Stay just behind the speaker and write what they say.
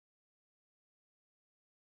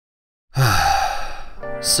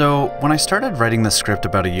So, when I started writing the script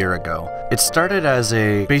about a year ago, it started as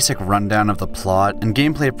a basic rundown of the plot and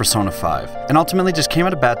gameplay of Persona 5, and ultimately just came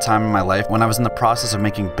at a bad time in my life when I was in the process of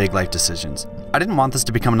making big life decisions. I didn't want this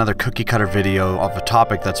to become another cookie-cutter video of a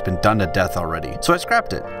topic that's been done to death already, so I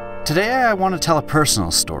scrapped it. Today I want to tell a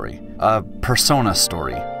personal story, a Persona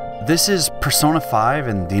story. This is Persona 5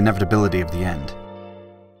 and the inevitability of the end.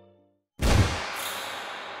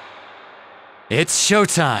 It's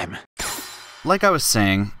showtime! Like I was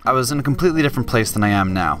saying, I was in a completely different place than I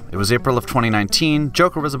am now. It was April of 2019,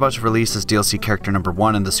 Joker was about to release as DLC character number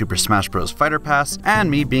 1 in the Super Smash Bros. Fighter Pass,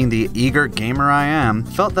 and me, being the eager gamer I am,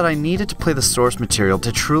 felt that I needed to play the source material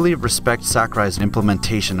to truly respect Sakurai's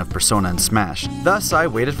implementation of Persona and Smash. Thus, I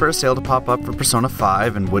waited for a sale to pop up for Persona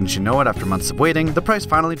 5, and wouldn't you know it, after months of waiting, the price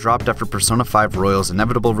finally dropped after Persona 5 Royal's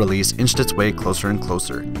inevitable release inched its way closer and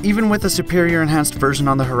closer. Even with a superior enhanced version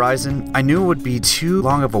on the horizon, I knew it would be too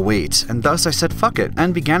long of a wait, and thus I said fuck it,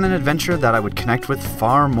 and began an adventure that I would connect with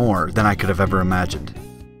far more than I could have ever imagined.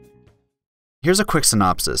 Here's a quick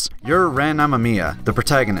synopsis. You're Ren Amamiya, the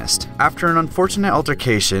protagonist. After an unfortunate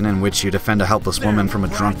altercation in which you defend a helpless woman from a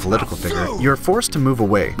drunk political figure, you're forced to move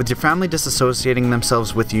away, with your family disassociating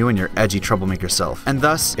themselves with you and your edgy troublemaker self. And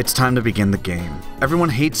thus, it's time to begin the game. Everyone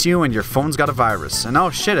hates you and your phone's got a virus, and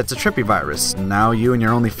oh shit, it's a trippy virus. Now you and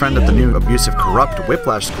your only friend at the new abusive, corrupt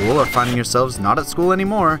Whiplash school are finding yourselves not at school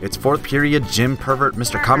anymore. It's 4th period gym pervert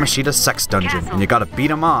Mr. Kamashita sex dungeon, and you gotta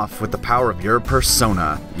beat him off with the power of your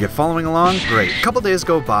persona. You following along? Great. A couple days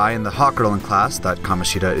go by and the hot girl in class that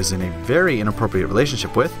Kamashita is in a very inappropriate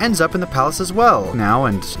relationship with ends up in the palace as well. Now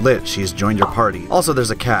and lit, she's joined your party. Also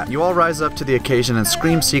there's a cat. You all rise up to the occasion and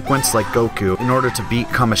scream sequence like Goku in order to beat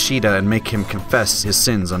Kamashita and make him confess his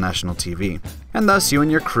sins on national TV. And thus you and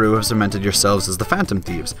your crew have cemented yourselves as the Phantom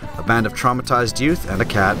Thieves, a band of traumatized youth and a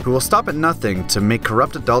cat who will stop at nothing to make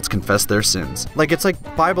corrupt adults confess their sins. Like it's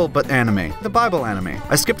like Bible but anime. The Bible anime.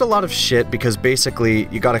 I skipped a lot of shit because basically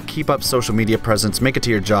you gotta keep up social media presence, make it to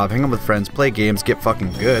your job, hang out with friends, play games, get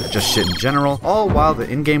fucking good, just shit in general, all while the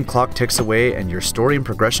in-game clock ticks away and your story and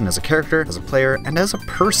progression as a character, as a player, and as a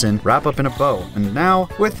person wrap up in a bow. And now,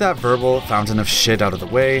 with that verbal fountain of shit out of the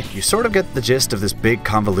way, you sort of get the gist of this big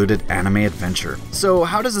convoluted anime adventure. So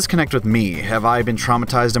how does this connect with me? Have I been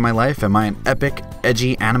traumatized in my life? Am I an epic,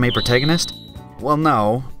 edgy anime protagonist? Well,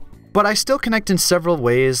 no. But I still connect in several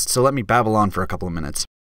ways, so let me babble on for a couple of minutes.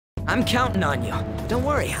 I'm counting on you. Don't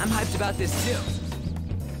worry, I'm hyped about this too.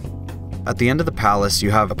 At the end of the palace,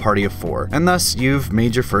 you have a party of 4, and thus you've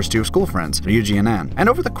made your first 2 school friends, Ryuji and Ann. And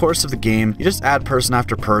over the course of the game, you just add person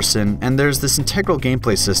after person, and there's this integral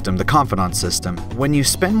gameplay system, the confidant system. When you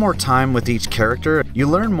spend more time with each character, you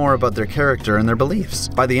learn more about their character and their beliefs.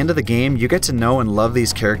 By the end of the game, you get to know and love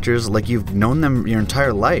these characters like you've known them your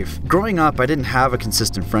entire life. Growing up, I didn't have a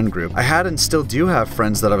consistent friend group. I had and still do have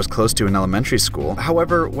friends that I was close to in elementary school.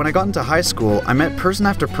 However, when I got into high school, I met person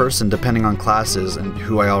after person depending on classes and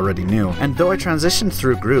who I already knew. And though I transitioned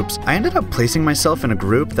through groups, I ended up placing myself in a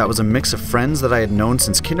group that was a mix of friends that I had known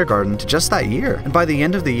since kindergarten to just that year. And by the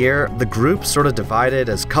end of the year, the group sort of divided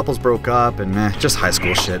as couples broke up and just high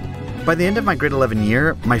school shit. By the end of my grade 11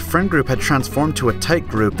 year, my friend group had transformed to a tight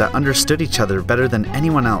group that understood each other better than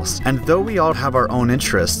anyone else. And though we all have our own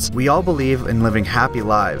interests, we all believe in living happy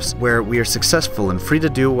lives, where we are successful and free to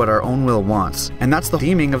do what our own will wants. And that's the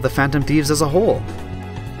theming of the Phantom Thieves as a whole.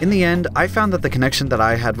 In the end, I found that the connection that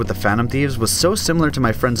I had with the Phantom Thieves was so similar to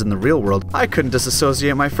my friends in the real world, I couldn't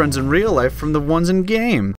disassociate my friends in real life from the ones in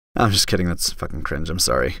game. I'm just kidding, that's fucking cringe, I'm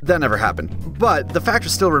sorry. That never happened. But the fact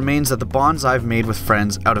still remains that the bonds I've made with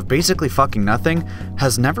friends out of basically fucking nothing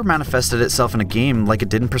has never manifested itself in a game like it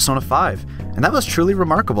did in Persona 5. And that was truly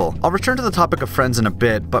remarkable. I'll return to the topic of friends in a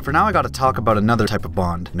bit, but for now I gotta talk about another type of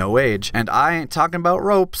bond. No age. And I ain't talking about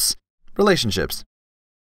ropes. Relationships.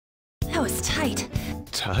 That was tight.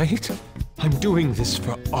 Tight? I'm doing this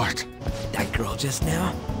for art. That girl just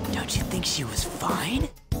now, don't you think she was fine?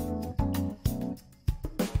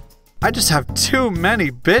 I just have too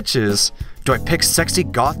many bitches. Do I pick sexy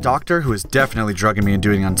goth doctor who is definitely drugging me and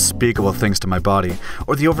doing unspeakable things to my body?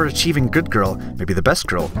 Or the overachieving good girl, maybe the best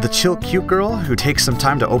girl? The chill cute girl who takes some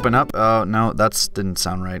time to open up? Oh, no, that didn't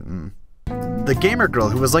sound right. The gamer girl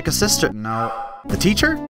who was like a sister? No. The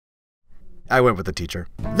teacher? I went with the teacher.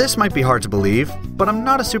 This might be hard to believe, but I'm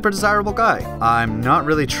not a super desirable guy. I'm not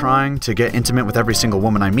really trying to get intimate with every single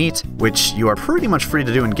woman I meet, which you are pretty much free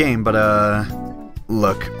to do in game, but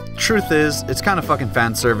look, truth is, it's kind of fucking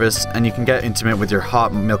fan service, and you can get intimate with your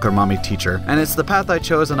hot milker mommy teacher, and it's the path I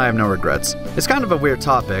chose and I have no regrets. It's kind of a weird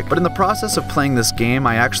topic, but in the process of playing this game,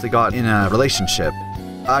 I actually got in a relationship.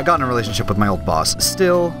 I got in a relationship with my old boss.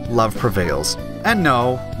 Still, love prevails. And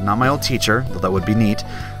no, not my old teacher, though that would be neat.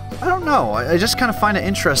 I don't know, I just kind of find it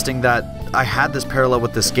interesting that I had this parallel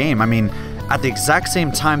with this game. I mean, at the exact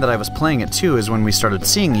same time that I was playing it too is when we started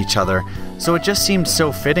seeing each other, so it just seemed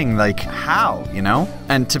so fitting, like, how, you know?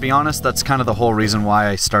 And to be honest, that's kind of the whole reason why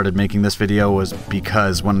I started making this video, was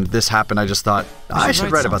because when this happened I just thought, I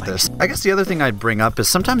should write about this. I guess the other thing I'd bring up is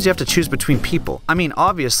sometimes you have to choose between people. I mean,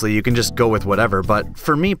 obviously you can just go with whatever, but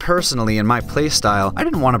for me personally, in my playstyle, I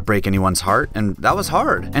didn't want to break anyone's heart, and that was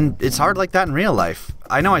hard. And it's hard like that in real life.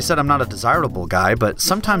 I know I said I'm not a desirable guy, but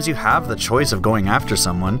sometimes you have the choice of going after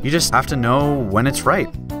someone. You just have to know when it's right.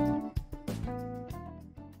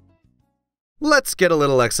 Let's get a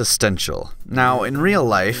little existential. Now, in real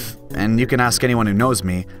life, and you can ask anyone who knows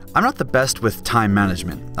me, I'm not the best with time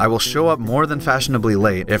management. I will show up more than fashionably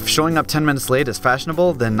late. If showing up 10 minutes late is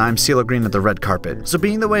fashionable, then I'm CeeLo Green at the red carpet. So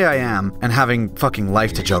being the way I am, and having fucking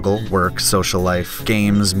life to juggle, work, social life,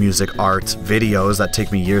 games, music, art, videos that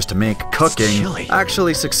take me years to make, cooking,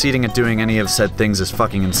 actually succeeding at doing any of said things is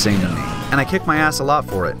fucking insane to me. And I kick my ass a lot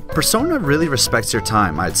for it. Persona really respects your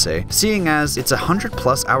time, I'd say. Seeing as it's a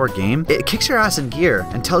 100+ hour game, it kicks your ass in gear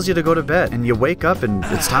and tells you to go to bed, and you wake up and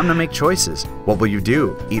it's time to make choices. What will you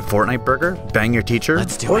do? Eat Fortnite burger? Bang your teacher?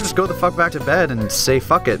 Or just go the fuck back to bed and say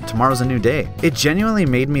fuck it, tomorrow's a new day. It genuinely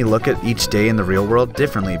made me look at each day in the real world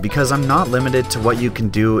differently because I'm not limited to what you can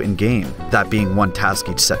do in game, that being one task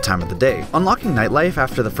each set time of the day. Unlocking nightlife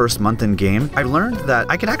after the first month in game, I learned that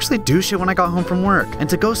I could actually do shit when I got home from work, and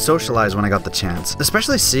to go socialize when I got the chance,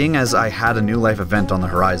 especially seeing as I had a new life event on the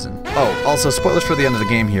horizon. Oh, also spoilers for the end of the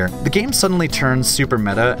game here. The game suddenly turns super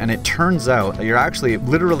meta, and it turns out that you're actually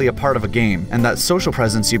literally a part of a game, and that social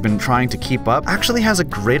presence you've been trying to keep up actually has a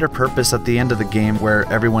greater purpose at the end of the game, where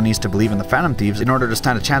everyone needs to believe in the Phantom Thieves in order to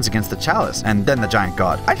stand a chance against the Chalice, and then the Giant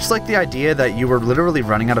God. I just like the idea that you were literally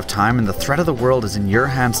running out of time and the threat of the world is in your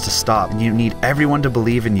hands to stop, and you need everyone to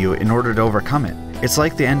believe in you in order to overcome it. It's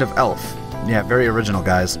like the end of Elf. Yeah, very original,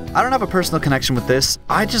 guys. I don't have a personal connection with this.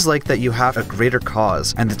 I just like that you have a greater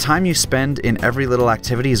cause, and the time you spend in every little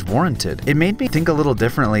activity is warranted. It made me think a little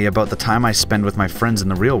differently about the time I spend with my friends in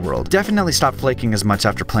the real world. Definitely stop flaking as much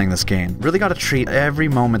after playing this game. Really gotta treat every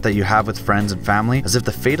moment that you have with friends and family as if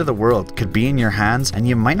the fate of the world could be in your hands and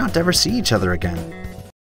you might not ever see each other again.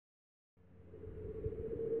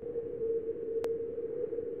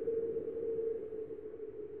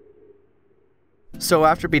 So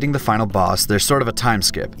after beating the final boss, there's sort of a time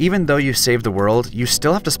skip. Even though you save the world, you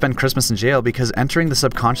still have to spend Christmas in jail because entering the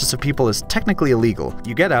subconscious of people is technically illegal.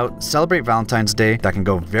 You get out, celebrate Valentine's Day, that can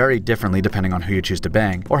go very differently depending on who you choose to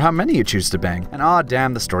bang, or how many you choose to bang, and aw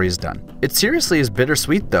damn, the story is done. It seriously is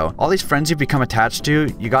bittersweet though. All these friends you've become attached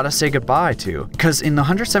to, you gotta say goodbye to. Cause in the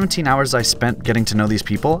 117 hours I spent getting to know these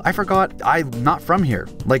people, I forgot I'm not from here.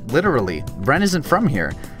 Like literally, Ren isn't from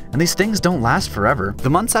here. And these things don't last forever. The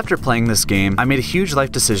months after playing this game, I made a huge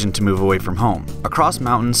life decision to move away from home, across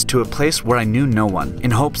mountains to a place where I knew no one,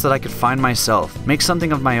 in hopes that I could find myself, make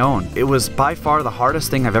something of my own. It was by far the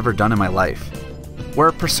hardest thing I've ever done in my life.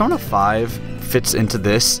 Where Persona 5 fits into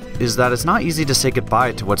this is that it's not easy to say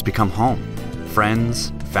goodbye to what's become home.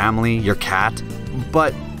 Friends, family, your cat,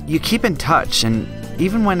 but you keep in touch, and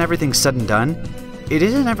even when everything's said and done, it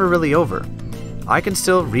isn't ever really over. I can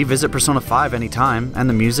still revisit Persona 5 anytime, and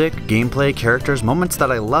the music, gameplay, characters, moments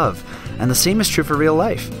that I love, and the same is true for real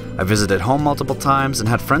life. I visited home multiple times and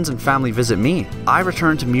had friends and family visit me. I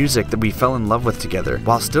returned to music that we fell in love with together,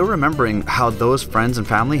 while still remembering how those friends and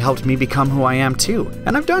family helped me become who I am too.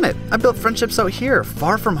 And I've done it. I built friendships out here,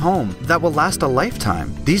 far from home, that will last a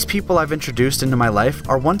lifetime. These people I've introduced into my life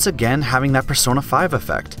are once again having that Persona 5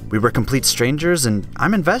 effect. We were complete strangers and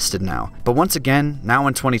I'm invested now. But once again, now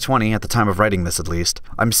in 2020, at the time of writing this at least,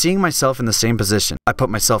 I'm seeing myself in the same position I put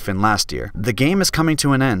myself in last year. The game is coming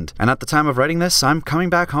to an end, and at the time of writing this, I'm coming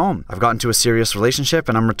back home. I've gotten into a serious relationship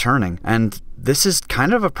and I'm returning. And this is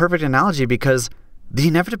kind of a perfect analogy because the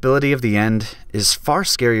inevitability of the end is far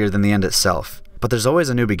scarier than the end itself. But there's always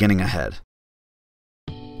a new beginning ahead.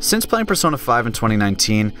 Since playing Persona 5 in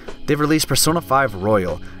 2019, they've released Persona 5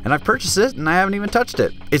 Royal, and I've purchased it and I haven't even touched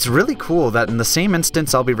it. It's really cool that in the same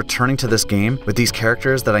instance I'll be returning to this game with these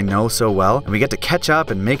characters that I know so well, and we get to catch up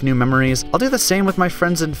and make new memories. I'll do the same with my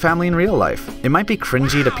friends and family in real life. It might be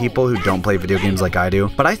cringy to people who don't play video games like I do,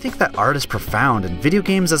 but I think that art is profound, and video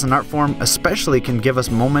games as an art form especially can give us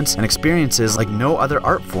moments and experiences like no other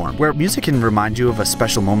art form, where music can remind you of a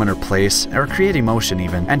special moment or place, or create emotion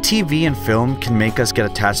even, and TV and film can make us get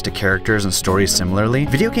attached to characters and stories similarly.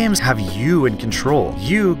 Video games have you in control.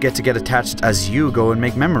 You get to get attached as you go and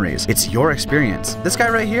make memories. It's your experience. This guy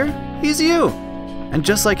right here, he's you. And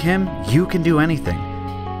just like him, you can do anything.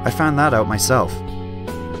 I found that out myself.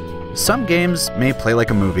 Some games may play like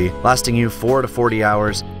a movie, lasting you 4 to 40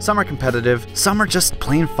 hours, some are competitive, some are just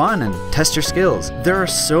plain fun and test your skills. There are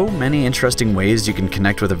so many interesting ways you can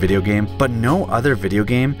connect with a video game, but no other video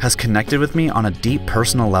game has connected with me on a deep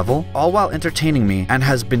personal level, all while entertaining me, and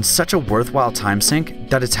has been such a worthwhile time sink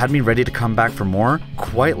that it's had me ready to come back for more,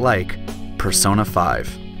 quite like Persona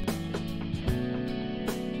 5.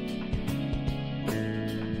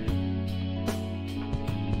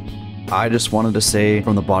 I just wanted to say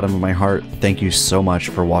from the bottom of my heart, thank you so much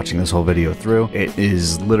for watching this whole video through. It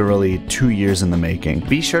is literally 2 years in the making.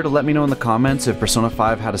 Be sure to let me know in the comments if Persona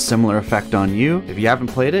 5 had a similar effect on you. If you haven't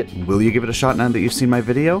played it, will you give it a shot now that you've seen my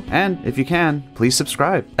video? And if you can, please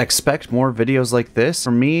subscribe. Expect more videos like this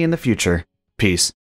from me in the future. Peace.